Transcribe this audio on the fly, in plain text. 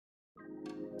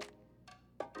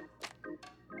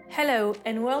Hello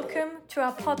and welcome to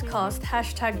our podcast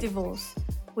 #Divorce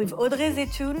with Audrey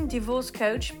Zetoun, divorce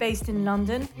coach based in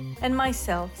London, and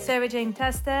myself, Sarah Jane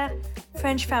Taster,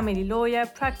 French family lawyer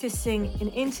practicing in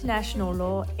international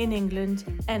law in England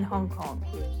and Hong Kong.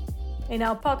 In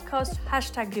our podcast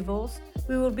 #Divorce,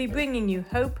 we will be bringing you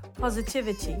hope,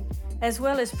 positivity, as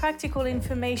well as practical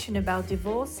information about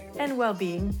divorce and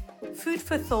well-being, food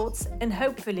for thoughts, and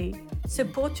hopefully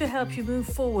support to help you move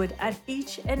forward at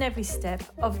each and every step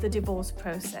of the divorce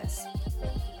process.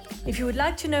 If you would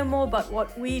like to know more about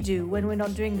what we do when we're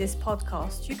not doing this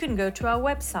podcast, you can go to our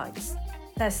websites,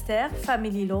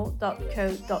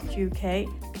 tasterfamilylaw.co.uk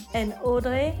and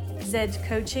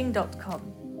audreyzcoaching.com.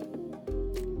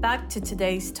 Back to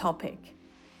today's topic.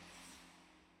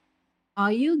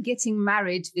 Are you getting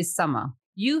married this summer?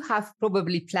 You have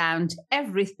probably planned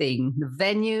everything: the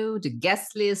venue, the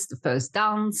guest list, the first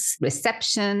dance,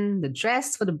 reception, the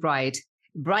dress for the bride,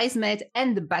 the bridesmaid,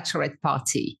 and the bachelorette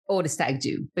party, or the stag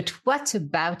do. But what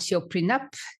about your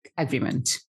prenup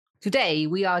agreement? Today,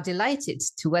 we are delighted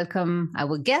to welcome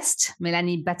our guest,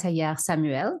 Mélanie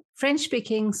Bataillard-Samuel,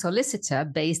 French-speaking solicitor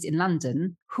based in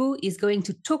London, who is going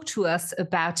to talk to us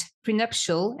about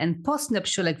prenuptial and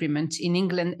postnuptial agreement in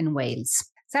England and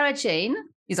Wales. Sarah Jane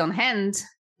is on hand,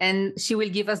 and she will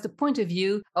give us the point of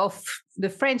view of the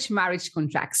French marriage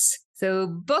contracts. So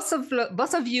both of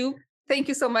you, thank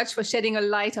you so much for shedding a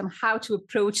light on how to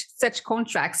approach such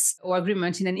contracts or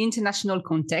agreement in an international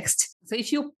context. So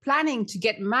if you're planning to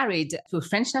get married to a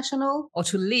French national or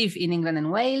to live in England and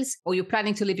Wales, or you're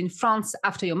planning to live in France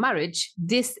after your marriage,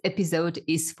 this episode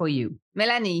is for you.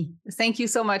 Mélanie, thank you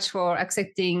so much for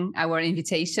accepting our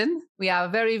invitation. We are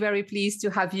very, very pleased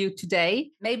to have you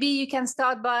today. Maybe you can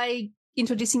start by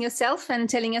introducing yourself and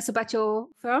telling us about your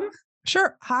firm.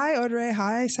 Sure. Hi, Audrey.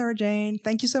 Hi, Sarah Jane.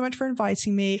 Thank you so much for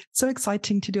inviting me. So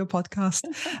exciting to do a podcast.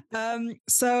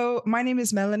 So my name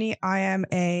is Mélanie. I am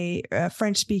a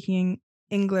French-speaking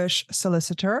English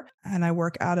solicitor, and I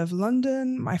work out of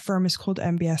London. My firm is called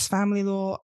MBS Family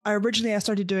Law. I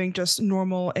started doing just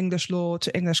normal English law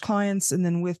to English clients. And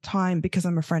then with time, because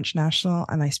I'm a French national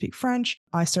and I speak French,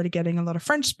 I started getting a lot of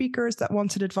French speakers that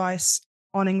wanted advice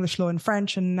on English law and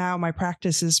French. And now my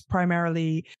practice is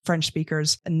primarily French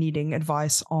speakers needing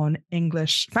advice on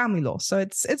English family law. So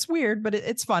it's weird, but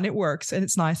it's fun. It works and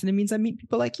it's nice. And it means I meet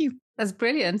people like you. That's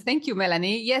brilliant. Thank you,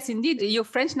 Mélanie. Yes, indeed. You're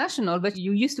French national, but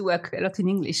you used to work a lot in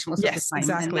English most of the time.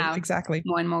 Exactly. And now exactly.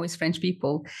 More and more with French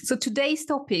people. So today's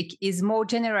topic is more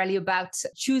generally about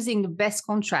choosing the best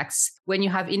contracts when you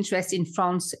have interest in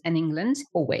France and England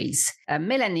or Wales.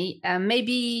 Mélanie,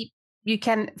 maybe you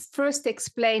can first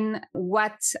explain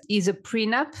what is a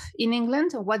prenup in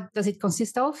England, or what does it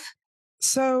consist of?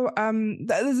 So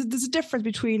there's a difference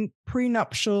between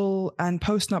prenuptial and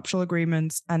postnuptial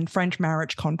agreements and French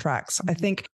marriage contracts. I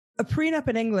think a prenup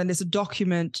in England is a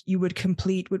document you would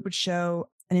complete, which would show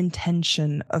an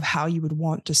intention of how you would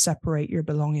want to separate your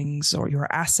belongings or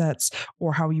your assets,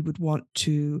 or how you would want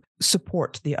to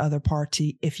support the other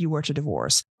party if you were to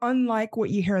divorce. Unlike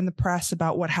what you hear in the press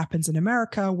about what happens in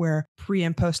America, where pre-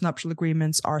 and postnuptial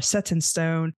agreements are set in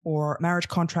stone, or marriage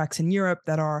contracts in Europe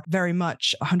that are very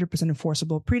much 100%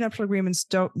 enforceable, prenuptial agreements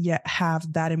don't yet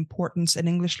have that importance in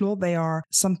English law. They are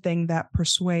something that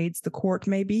persuades the court,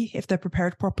 maybe, if they're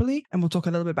prepared properly. And we'll talk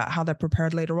a little bit about how they're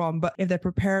prepared later on. But if they're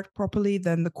prepared properly,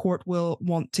 then the court will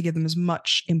want to give them as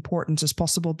much importance as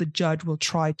possible. The judge will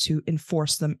try to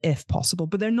enforce them if possible,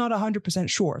 but they're not 100%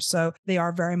 sure. So they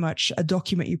are very much a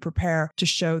document you prepare to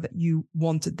show that you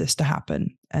wanted this to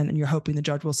happen. And you're hoping the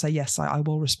judge will say, yes, I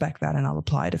will respect that and I'll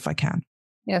apply it if I can.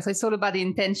 Yeah, so it's all about the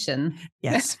intention.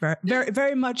 Yes, very, very,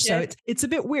 very much so. Yeah. It's a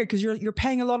bit weird because you're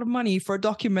paying a lot of money for a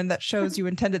document that shows you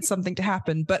intended something to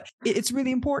happen, but it's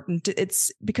really important.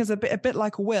 It's because a bit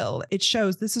like a will, it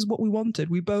shows this is what we wanted.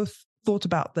 We both thought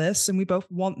about this and we both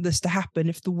want this to happen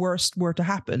if the worst were to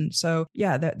happen. So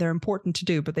yeah, they're important to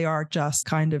do, but they are just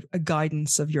kind of a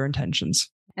guidance of your intentions.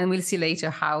 And we'll see later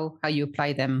how you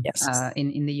apply them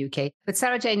in the UK. But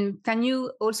Sarah Jane, can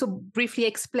you also briefly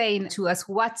explain to us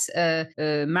what a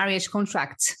marriage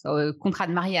contract or a contrat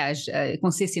de mariage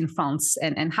consists in France,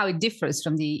 and how it differs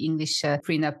from the English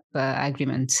prenup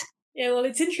agreement? Yeah, well,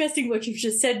 it's interesting what you've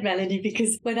just said, Mélanie,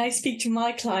 because when I speak to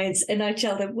my clients and I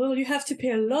tell them, well, you have to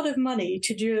pay a lot of money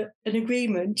to do an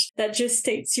agreement that just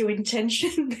states your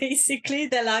intention, basically,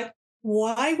 they're like,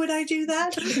 why would I do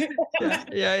that?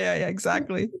 Yeah,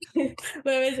 exactly.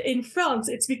 Whereas in France,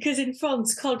 it's because in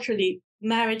France, culturally,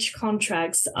 marriage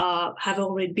contracts have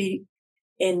already been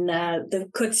in the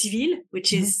Code Civil,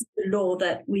 which is the law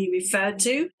that we refer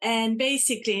to. And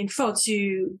basically in France,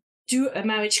 you do a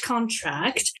marriage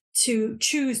contract to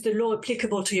choose the law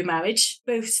applicable to your marriage.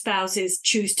 Both spouses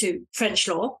choose to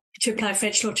apply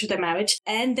French law to their marriage,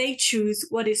 and they choose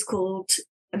what is called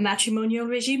a matrimonial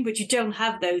regime, but you don't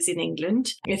have those in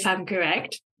England, if I'm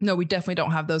correct. No, we definitely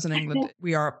don't have those in England.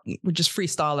 We just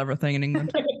freestyle everything in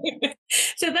England.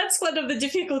 So that's one of the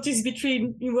difficulties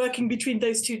working between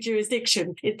those two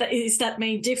jurisdictions. Is that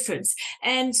main difference.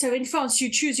 And so in France, you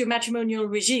choose your matrimonial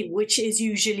regime, which is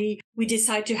usually we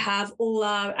decide to have all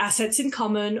our assets in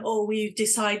common, or we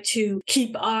decide to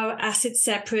keep our assets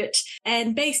separate.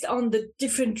 And based on the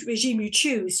different regime you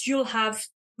choose, you'll have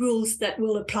rules that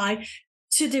will apply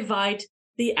to divide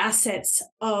the assets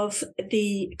of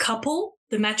the couple,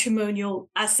 the matrimonial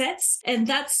assets. And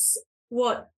that's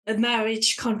what a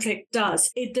marriage contract does.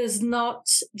 It does not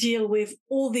deal with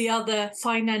all the other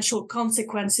financial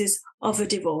consequences of a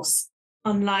divorce,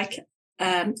 unlike,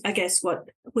 I guess, what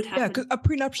would happen. Yeah, because a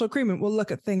prenuptial agreement will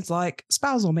look at things like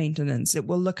spousal maintenance. It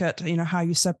will look at, how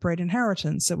you separate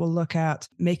inheritance. It will look at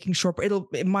making sure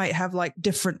it might have like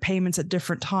different payments at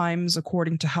different times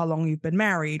according to how long you've been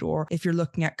married, or if you're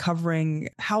looking at covering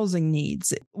housing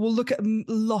needs. It will look at a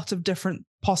lot of different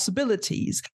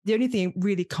possibilities. The only thing it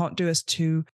really can't do is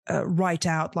to write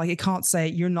out, like it can't say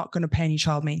you're not going to pay any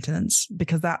child maintenance,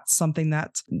 because that's something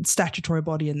that statutory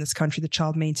body in this country, the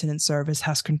Child Maintenance Service,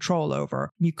 has control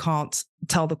over. You can't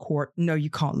tell the court, no,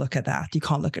 you can't look at that. You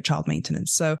can't look at child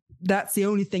maintenance. So that's the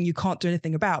only thing you can't do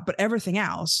anything about. But everything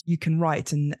else you can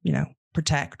write and,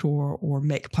 protect or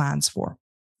make plans for.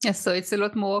 Yes, so it's a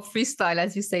lot more freestyle,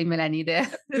 as you say, Melanie, there.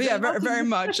 Yeah, very, very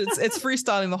much. It's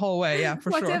freestyling the whole way. Yeah, for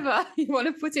Whatever sure. Whatever you want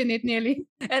to put in it, nearly.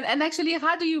 And actually,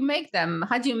 how do you make them?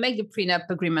 How do you make the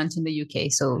prenup agreement in the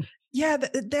UK? So yeah,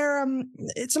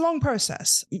 it's a long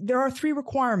process. There are 3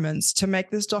 requirements to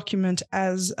make this document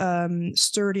as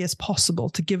sturdy as possible,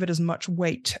 to give it as much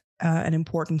weight and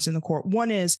importance in the court.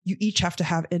 One is you each have to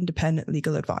have independent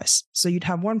legal advice. So you'd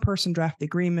have one person draft the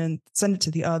agreement, send it to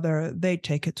the other, they'd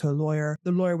take it to a lawyer.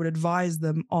 The lawyer would advise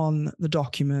them on the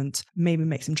document, maybe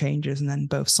make some changes, and then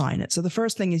both sign it. So the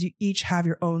first thing is you each have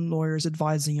your own lawyers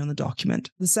advising you on the document.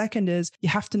 The second is you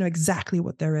have to know exactly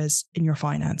what there is in your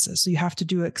finances. So you have to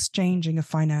do exchanging of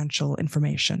financial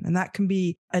information. And that can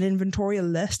be an inventory, a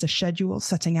list, a schedule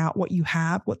setting out what you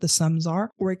have, what the sums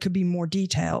are, or it could be more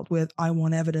detailed with, I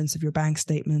want evidence of your bank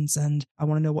statements and I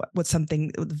want to know what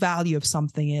the value of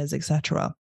something is,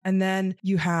 etc. And then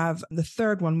you have the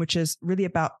third one, which is really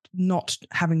about not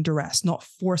having duress, not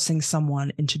forcing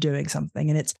someone into doing something.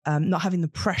 And it's not having the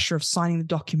pressure of signing the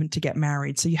document to get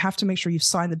married. So you have to make sure you've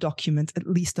signed the document at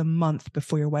least a month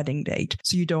before your wedding date.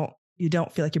 So you don't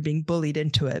feel like you're being bullied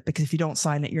into it, because if you don't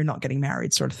sign it, you're not getting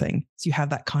married, sort of thing. So you have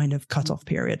that kind of cutoff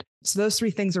period. So those 3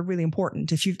 things are really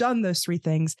important. If you've done those 3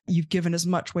 things, you've given as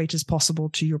much weight as possible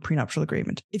to your prenuptial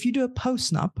agreement. If you do a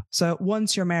postnup, so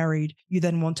once you're married, you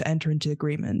then want to enter into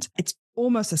agreement, it's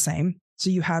almost the same. So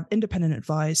you have independent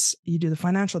advice, you do the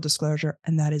financial disclosure,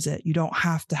 and that is it. You don't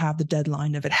have to have the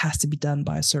deadline of it has to be done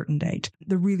by a certain date.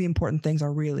 The really important things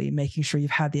are really making sure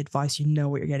you've had the advice, you know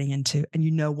what you're getting into, and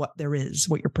you know what there is,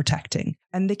 what you're protecting.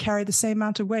 And they carry the same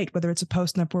amount of weight, whether it's a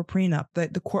postnup or a prenup.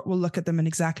 The court will look at them in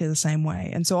exactly the same way.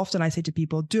 And so often I say to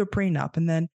people, do a prenup, and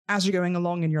then as you're going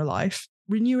along in your life,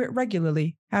 renew it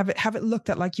regularly. Have it looked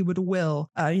at like you would a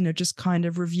will, just kind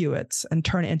of review it and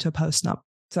turn it into a postnup.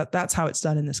 So that's how it's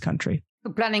done in this country.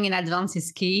 So planning in advance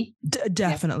is key.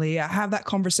 Definitely. Yeah. Have that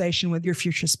conversation with your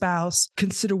future spouse.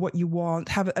 Consider what you want.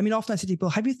 Often I say to people,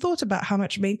 have you thought about how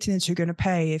much maintenance you're going to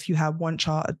pay if you have 1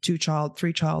 child, 2 child,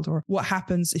 3 child, or what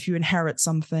happens if you inherit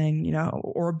something,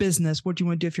 or a business? What do you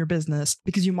want to do for your business?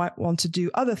 Because you might want to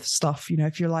do other stuff.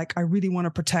 If you're like, I really want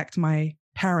to protect my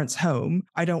parents' home,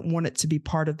 I don't want it to be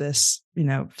part of this,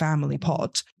 family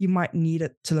pot. You might need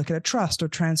it to look at a trust or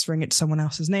transferring it to someone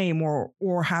else's name,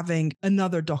 or having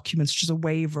another document such as a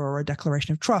waiver or a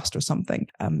declaration of trust or something.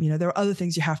 There are other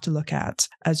things you have to look at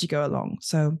as you go along.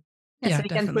 So yeah, so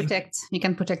definitely. You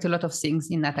can protect a lot of things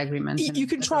in that agreement. You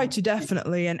can try to,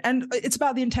 definitely. And it's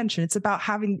about the intention. It's about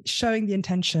showing the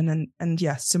intention, and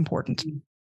yes, it's important.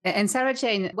 And Sarah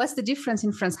Jane, what's the difference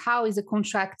in France? How is a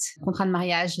contrat de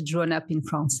mariage drawn up in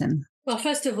France? Well,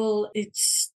 first of all,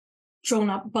 it's drawn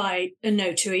up by a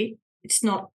notary. It's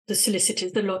not the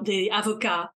solicitors, the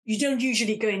avocat. You don't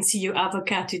usually go and see your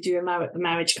avocat to do a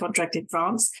marriage contract in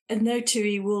France. A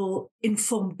notary will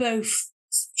inform both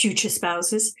future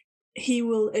spouses. He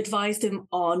will advise them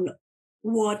on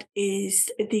what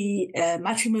is the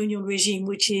matrimonial regime,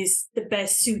 which is the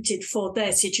best suited for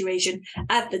their situation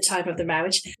at the time of the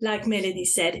marriage. Like Melanie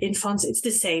said, in France, it's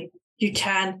the same. You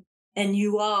can and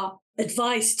you are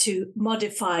advised to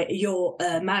modify your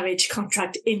marriage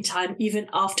contract in time, even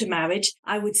after marriage.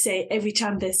 I would say every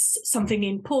time there's something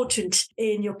important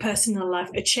in your personal life,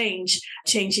 a change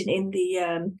in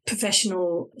the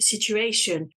professional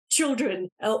situation, children,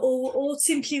 or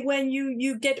simply when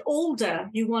you get older,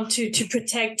 you want to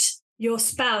protect your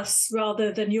spouse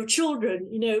rather than your children,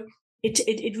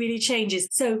 it really changes.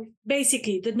 So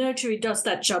basically, the notary does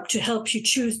that job to help you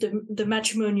choose the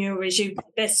matrimonial regime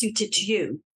best suited to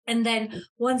you. And then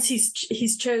once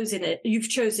he's chosen it, you've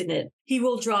chosen it, he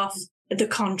will draft the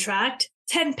contract,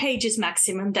 10 pages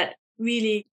maximum. That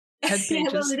really 10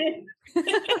 pages.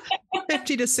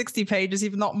 50 to 60 pages,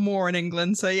 even not more in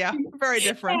England. So yeah, very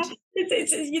different.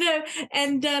 It's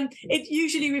and it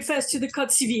usually refers to the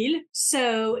Code Civil.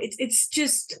 So it's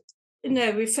just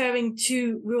referring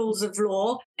to rules of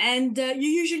law, and you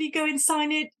usually go and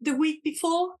sign it the week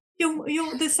before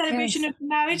the celebration of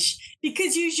marriage,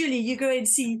 because usually you go and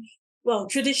see, well,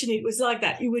 traditionally it was like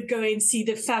that. You would go and see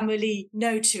the family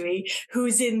notary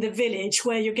who's in the village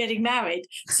where you're getting married.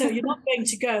 So you're not going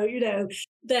to go,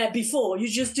 there before. You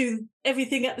just do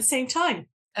everything at the same time.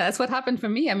 That's what happened for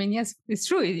me. I mean, yes, it's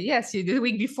true. Yes, you do the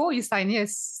week before you sign.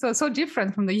 Yes, so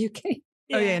different from the UK.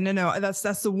 Oh yeah, no.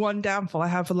 That's the one downfall. I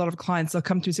have a lot of clients. They'll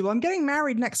come to me and say, "Well, I'm getting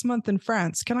married next month in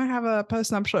France. Can I have a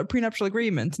prenuptial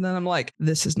agreement?" And then I'm like,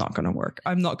 "This is not going to work.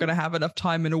 I'm not going to have enough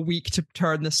time in a week to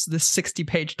turn this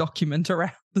 60-page document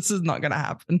around. This is not going to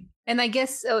happen." And I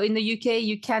guess in the UK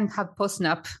you can have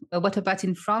postnup. What about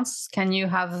in France? Can you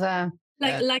have?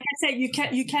 Like I said,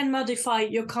 you can modify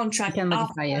your contract. You can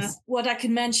modify, yes. What I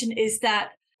can mention is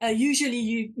that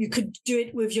usually you could do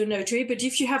it with your notary, but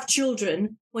if you have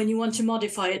children, when you want to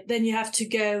modify it, then you have to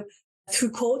go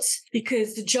through courts,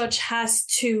 because the judge has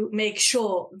to make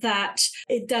sure that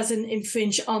it doesn't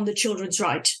infringe on the children's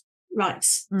rights.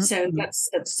 Mm-hmm. So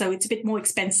so it's a bit more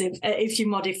expensive if you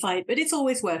modify it, but it's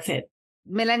always worth it.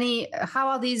 Melanie, how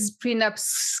are these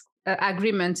prenups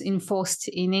agreements enforced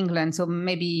in England? So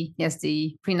maybe, yes,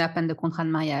 the prenup and the contrat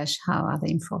de mariage, how are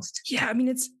they enforced? Yeah, I mean,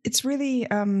 it's really...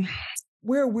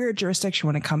 we're a weird jurisdiction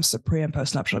when it comes to pre and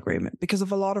postnuptial agreement, because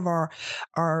of a lot of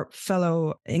our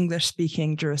fellow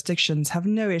English-speaking jurisdictions have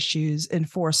no issues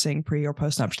enforcing pre or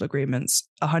postnuptial agreements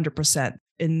 100%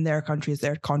 in their countries,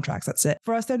 their contracts. That's it.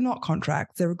 For us, they're not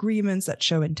contracts. They're agreements that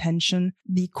show intention.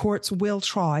 The courts will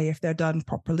try, if they're done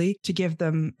properly, to give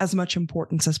them as much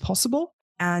importance as possible.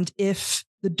 And if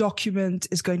the document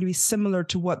is going to be similar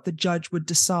to what the judge would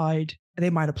decide, they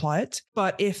might apply it.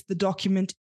 But if the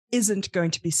document isn't going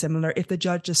to be similar, if the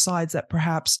judge decides that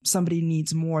perhaps somebody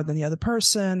needs more than the other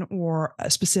person, or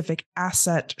a specific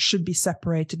asset should be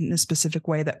separated in a specific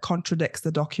way that contradicts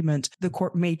the document, the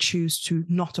court may choose to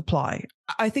not apply.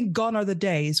 I think gone are the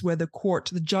days where the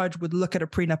judge would look at a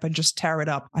prenup and just tear it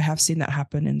up. I have seen that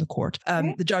happen in the court.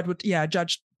 The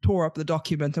judge tore up the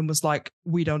document and was like,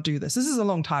 "We don't do this." This is a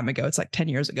long time ago. It's like 10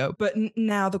 years ago. But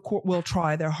now the court will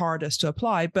try their hardest to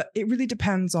apply. But it really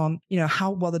depends on,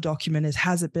 how well the document is.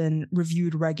 Has it been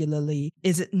reviewed regularly?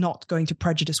 Is it not going to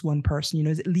prejudice one person?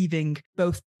 Is it leaving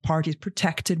both parties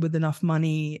protected with enough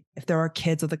money? If there are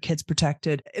kids, are the kids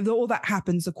protected? If all that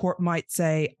happens, the court might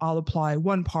say, "I'll apply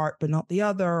one part, but not the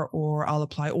other," or "I'll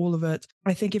apply all of it."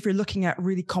 I think if you're looking at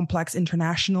really complex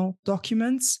international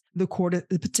documents, the court,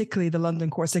 particularly the London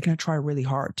courts, they're going to try really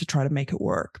hard to try to make it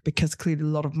work, because clearly a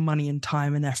lot of money and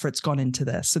time and effort's gone into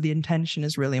this. So the intention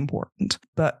is really important.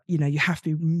 But, you have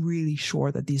to be really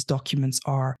sure that these documents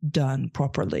are done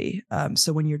properly.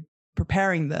 So when you're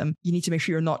preparing them, you need to make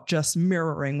sure you're not just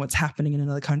mirroring what's happening in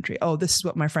another country. Oh, this is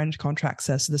what my French contract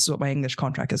says, so this is what my English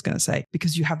contract is going to say,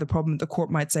 because you have the problem that the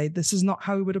court might say, this is not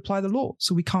how we would apply the law,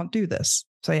 so we can't do this.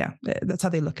 So yeah, that's how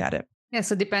they look at it. Yeah,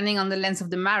 so depending on the length of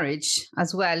the marriage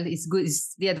as well, it's good.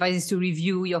 The advice is to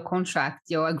review your contract,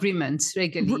 your agreement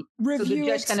regularly, so the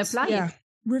judge can apply it.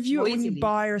 Review it when you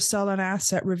buy or sell an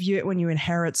asset, review it when you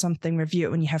inherit something, review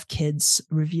it when you have kids,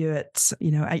 review it,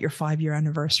 at your 5-year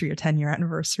anniversary or 10-year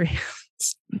anniversary.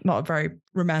 It's not a very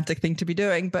romantic thing to be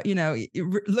doing, but,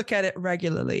 look at it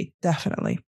regularly,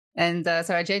 definitely. And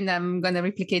Sarah Jane, I'm going to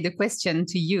replicate the question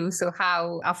to you. So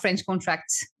how are French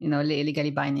contracts,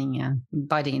 legally binding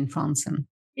in France?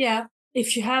 Yeah,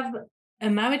 if you have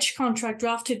a marriage contract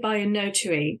drafted by a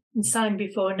notary and signed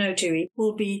before a notary,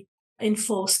 will be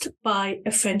enforced by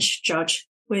a French judge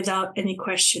without any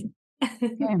question.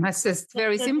 That's just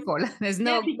very simple. There's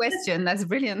no question. That's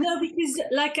brilliant. No, because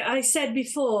like I said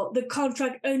before, the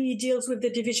contract only deals with the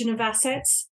division of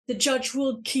assets. The judge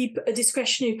will keep a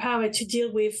discretionary power to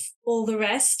deal with all the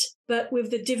rest. But with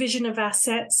the division of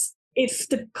assets, if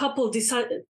the couple decide,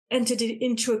 entered it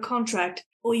into a contract,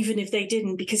 or even if they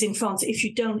didn't, because in France, if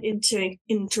you don't enter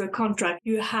into a contract,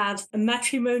 you have a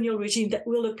matrimonial regime that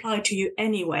will apply to you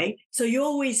anyway. So you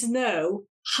always know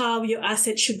how your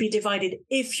assets should be divided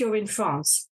if you're in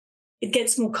France. It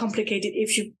gets more complicated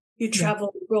if you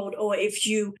travel abroad, or if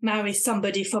you marry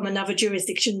somebody from another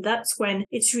jurisdiction. That's when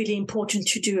it's really important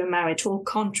to do a marital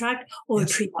contract or a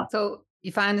prenup. So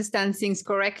if I understand things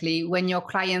correctly, when your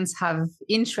clients have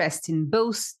interest in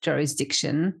both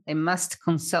jurisdiction, they must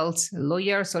consult a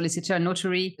lawyer, solicitor,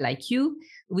 notary like you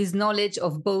with knowledge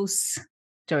of both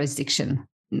jurisdiction.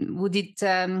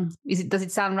 Does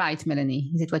it sound right,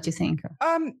 Melanie? Is it what you think?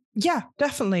 Yeah,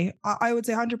 definitely. I would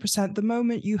say 100%. The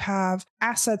moment you have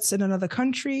assets in another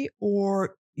country,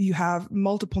 or you have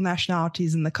multiple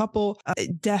nationalities in the couple,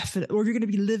 definitely, or if you're going to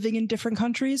be living in different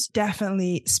countries,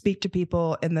 definitely speak to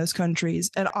people in those countries.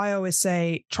 And I always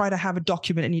say, try to have a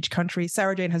document in each country.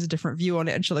 Sarah Jane has a different view on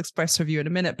it, and she'll express her view in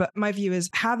a minute. But my view is,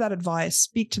 have that advice,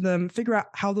 speak to them, figure out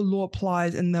how the law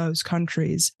applies in those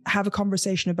countries, have a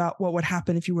conversation about what would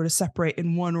happen if you were to separate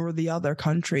in one or the other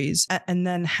countries, and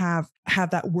then have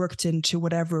that worked into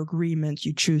whatever agreement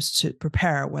you choose to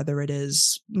prepare, whether it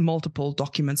is multiple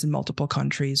documents in multiple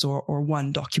countries or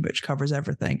one document which covers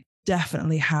everything.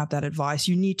 Definitely have that advice.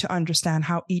 You need to understand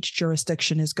how each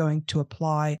jurisdiction is going to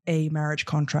apply a marriage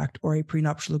contract or a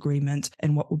prenuptial agreement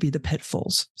and what will be the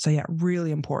pitfalls. So yeah,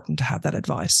 really important to have that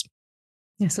advice.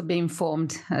 Yeah, so be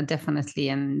informed, definitely.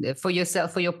 And for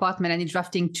yourself, for your partner, and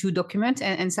drafting 2 documents.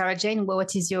 And Sarah Jane,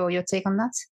 what is your take on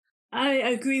that? I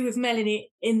agree with Melanie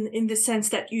in the sense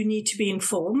that you need to be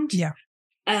informed. Yeah.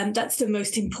 That's the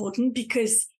most important,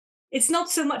 because it's not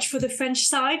so much for the French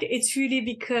side. It's really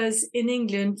because in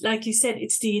England, like you said,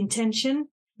 it's the intention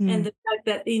and the fact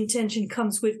that the intention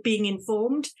comes with being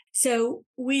informed. So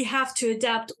we have to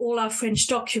adapt all our French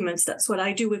documents. That's what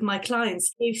I do with my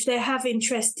clients. If they have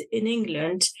interest in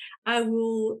England, I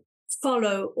will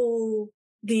follow all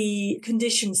the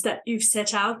conditions that you've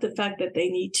set out, the fact that they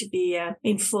need to be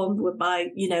informed by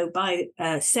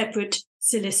separate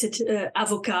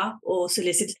avocat or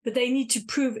solicitor, but they need to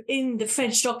prove in the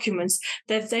French documents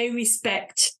that they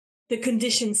respect the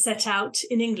conditions set out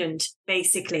in England,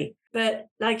 basically. But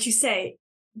like you say,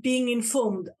 being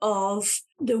informed of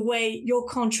the way your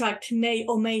contract may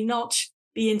or may not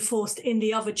be enforced in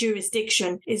the other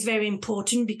jurisdiction is very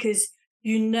important, because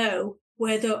you know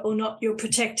whether or not you're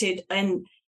protected and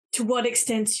to what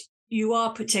extent you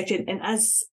are protected. And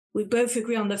as we both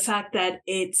agree on the fact that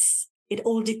it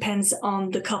all depends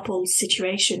on the couple's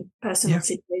situation, personal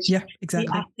situation. Yeah, exactly.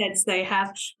 The assets they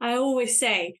have. I always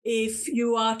say, if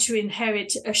you are to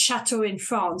inherit a chateau in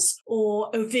France or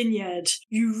a vineyard,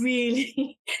 you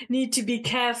really need to be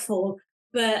careful.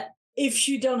 But if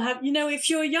you don't have, if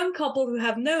you're a young couple who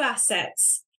have no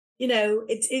assets,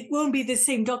 it won't be the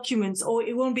same documents, or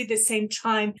it won't be the same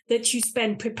time that you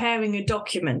spend preparing a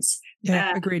document.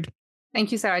 Yeah, agreed.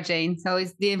 Thank you, Sarah Jane. So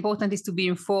the important is to be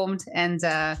informed and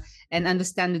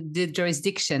understand the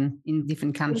jurisdiction in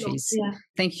different countries. Yeah.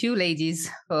 Thank you, ladies,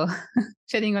 for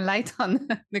shedding a light on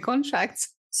the contracts.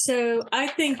 So I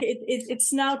think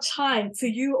it's now time for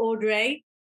you, Audrey,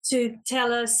 to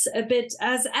tell us a bit,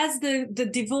 as the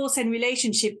divorce and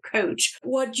relationship coach,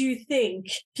 what do you think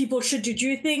people should do? Do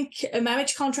you think a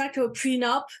marriage contract or a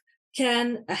prenup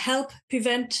can help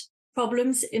prevent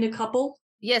problems in a couple?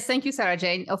 Yes, thank you, Sarah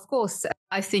Jane. Of course,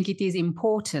 I think it is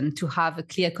important to have a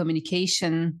clear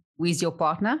communication with your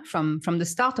partner from the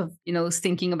start of,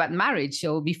 thinking about marriage,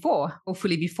 or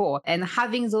hopefully before, and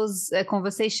having those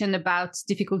conversations about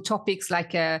difficult topics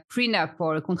like a prenup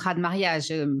or a contrat de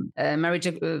mariage, marriage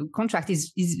contract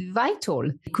is vital.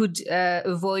 It could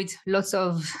avoid lots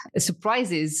of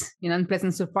surprises,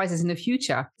 unpleasant surprises in the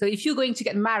future. So if you're going to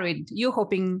get married, you're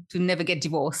hoping to never get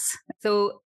divorced.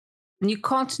 So you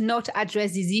can't not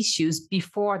address these issues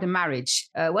before the marriage.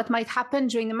 What might happen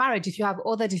during the marriage if you have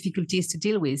other difficulties to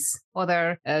deal with,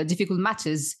 other difficult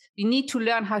matters? You need to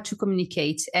learn how to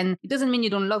communicate. And it doesn't mean you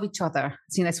don't love each other.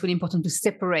 I think that's really important to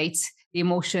separate the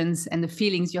emotions and the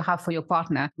feelings you have for your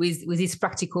partner with these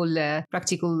practical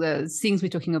things we're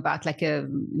talking about, like a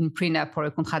prenup or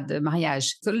a contrat de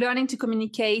mariage. So learning to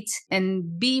communicate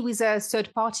and be with a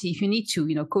third party if you need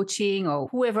to, coaching or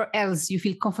whoever else you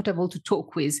feel comfortable to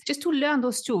talk with, just to learn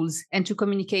those tools and to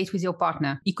communicate with your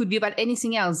partner. It could be about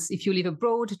anything else. If you live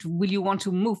abroad, will you want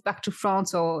to move back to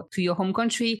France or to your home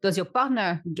country? Does your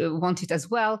partner want it as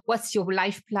well? What's your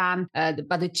life plan?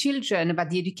 About the children, about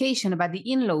the education, about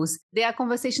the in-laws? there are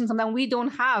conversations sometimes we don't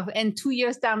have. And 2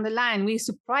 years down the line, we're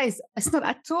surprised. It's not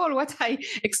at all what I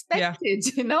expected,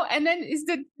 and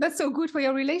then that's so good for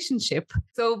your relationship.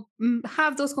 So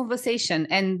have those conversations.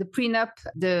 And the prenup,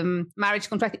 the marriage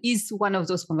contract is one of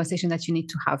those conversations that you need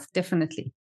to have,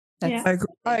 definitely. I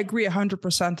agree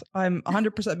 100%. I'm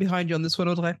 100% behind you on this one,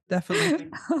 Audrey. Definitely.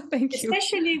 Thank you.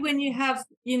 Especially when you have,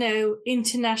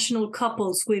 international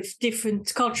couples with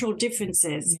different cultural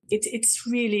differences. It's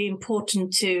really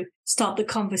important to start the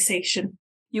conversation.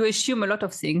 You assume a lot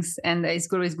of things, and it's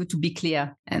always good to be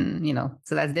clear. And,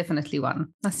 so that's definitely one.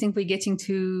 I think we're getting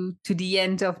to the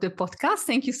end of the podcast.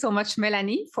 Thank you so much,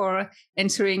 Melanie, for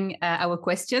answering our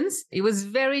questions. It was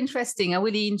very interesting. I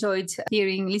really enjoyed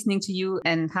listening to you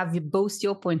and have both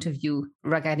your point of view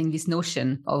regarding this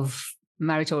notion of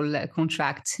marital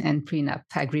contract and prenup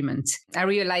agreement. I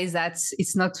realize that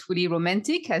it's not really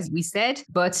romantic, as we said,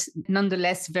 but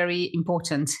nonetheless very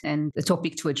important and a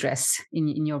topic to address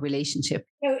in your relationship.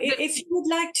 So if you would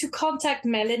like to contact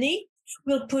Melanie,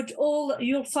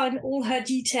 you'll find all her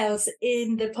details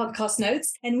in the podcast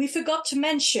notes. And we forgot to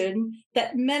mention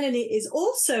that Melanie is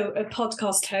also a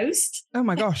podcast host. Oh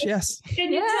my gosh, yes.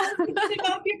 Can you tell us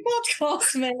about your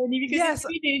podcast, Melanie? Because it's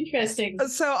really interesting.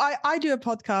 So I do a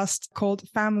podcast called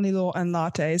Family Law and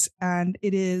Lattes, and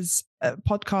it is a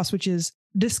podcast which is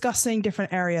discussing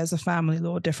different areas of family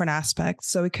law, different aspects.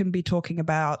 So it can be talking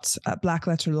about black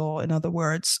letter law. In other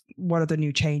words, what are the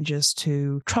new changes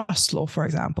to trust law, for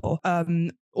example,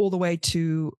 all the way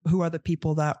to who are the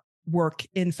people that work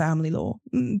in family law,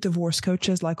 divorce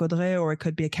coaches like Audrey, or it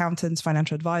could be accountants,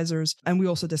 financial advisors. And we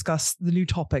also discuss the new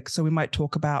topics. So we might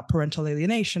talk about parental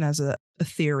alienation as a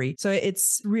theory. So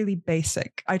it's really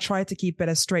basic. I try to keep it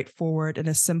as straightforward and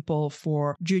as simple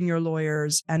for junior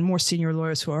lawyers and more senior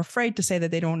lawyers who are afraid to say that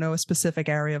they don't know a specific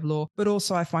area of law. But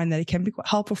also I find that it can be quite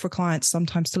helpful for clients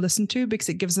sometimes to listen to, because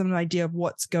it gives them an idea of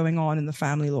what's going on in the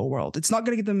family law world. It's not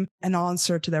going to give them an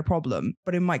answer to their problem,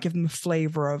 but it might give them a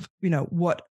flavor of,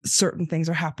 what certain things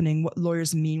are happening, what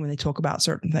lawyers mean when they talk about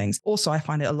certain things. Also, I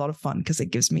find it a lot of fun because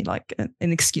it gives me like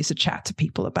an excuse to chat to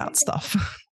people about stuff.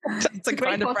 It's a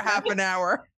kind of for half an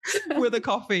hour with a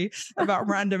coffee about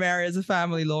random areas of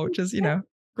family law, which is,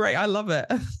 great. I love it.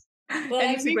 Well,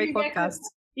 and it's a great podcast.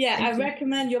 I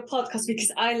recommend your podcast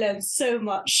because I learned so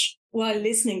much while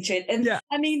listening to it. And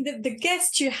I mean, the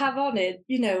guests you have on it,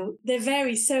 they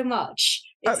vary so much.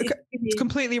 It's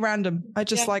completely random. I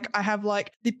just I have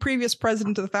the previous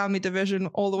president of the family division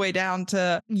all the way down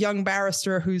to young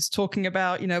barrister who's talking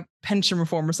about, pension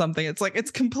reform or something.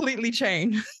 It's completely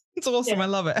changed. It's awesome. I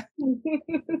love it.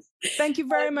 Thank you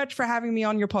very much for having me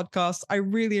on your podcast. I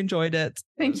really enjoyed it.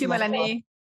 Thank you, Melanie.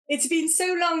 It's been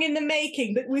so long in the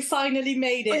making, but we finally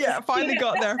made it. Finally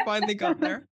got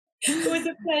there. It was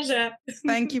a pleasure.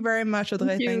 Thank you very much,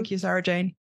 Audrey. Thank you, Sarah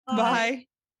Jane. Bye.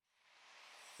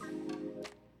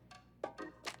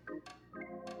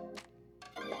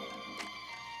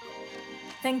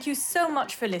 Thank you so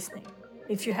much for listening.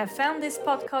 If you have found this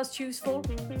podcast useful,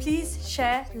 please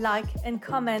share, like, and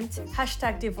comment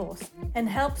 #divorce and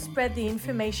help spread the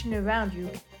information around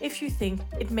you if you think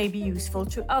it may be useful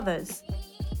to others.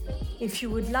 If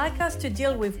you would like us to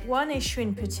deal with one issue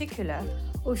in particular,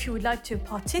 or if you would like to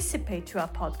participate to our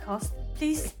podcast,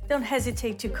 please don't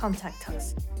hesitate to contact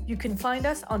us. You can find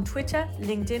us on Twitter,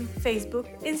 LinkedIn, Facebook,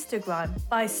 Instagram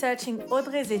by searching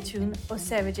Audrey Zetoun or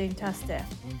Sarah Jane Taster.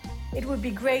 It would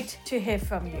be great to hear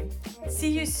from you. See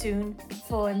you soon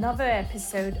for another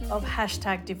episode of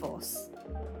 #divorce.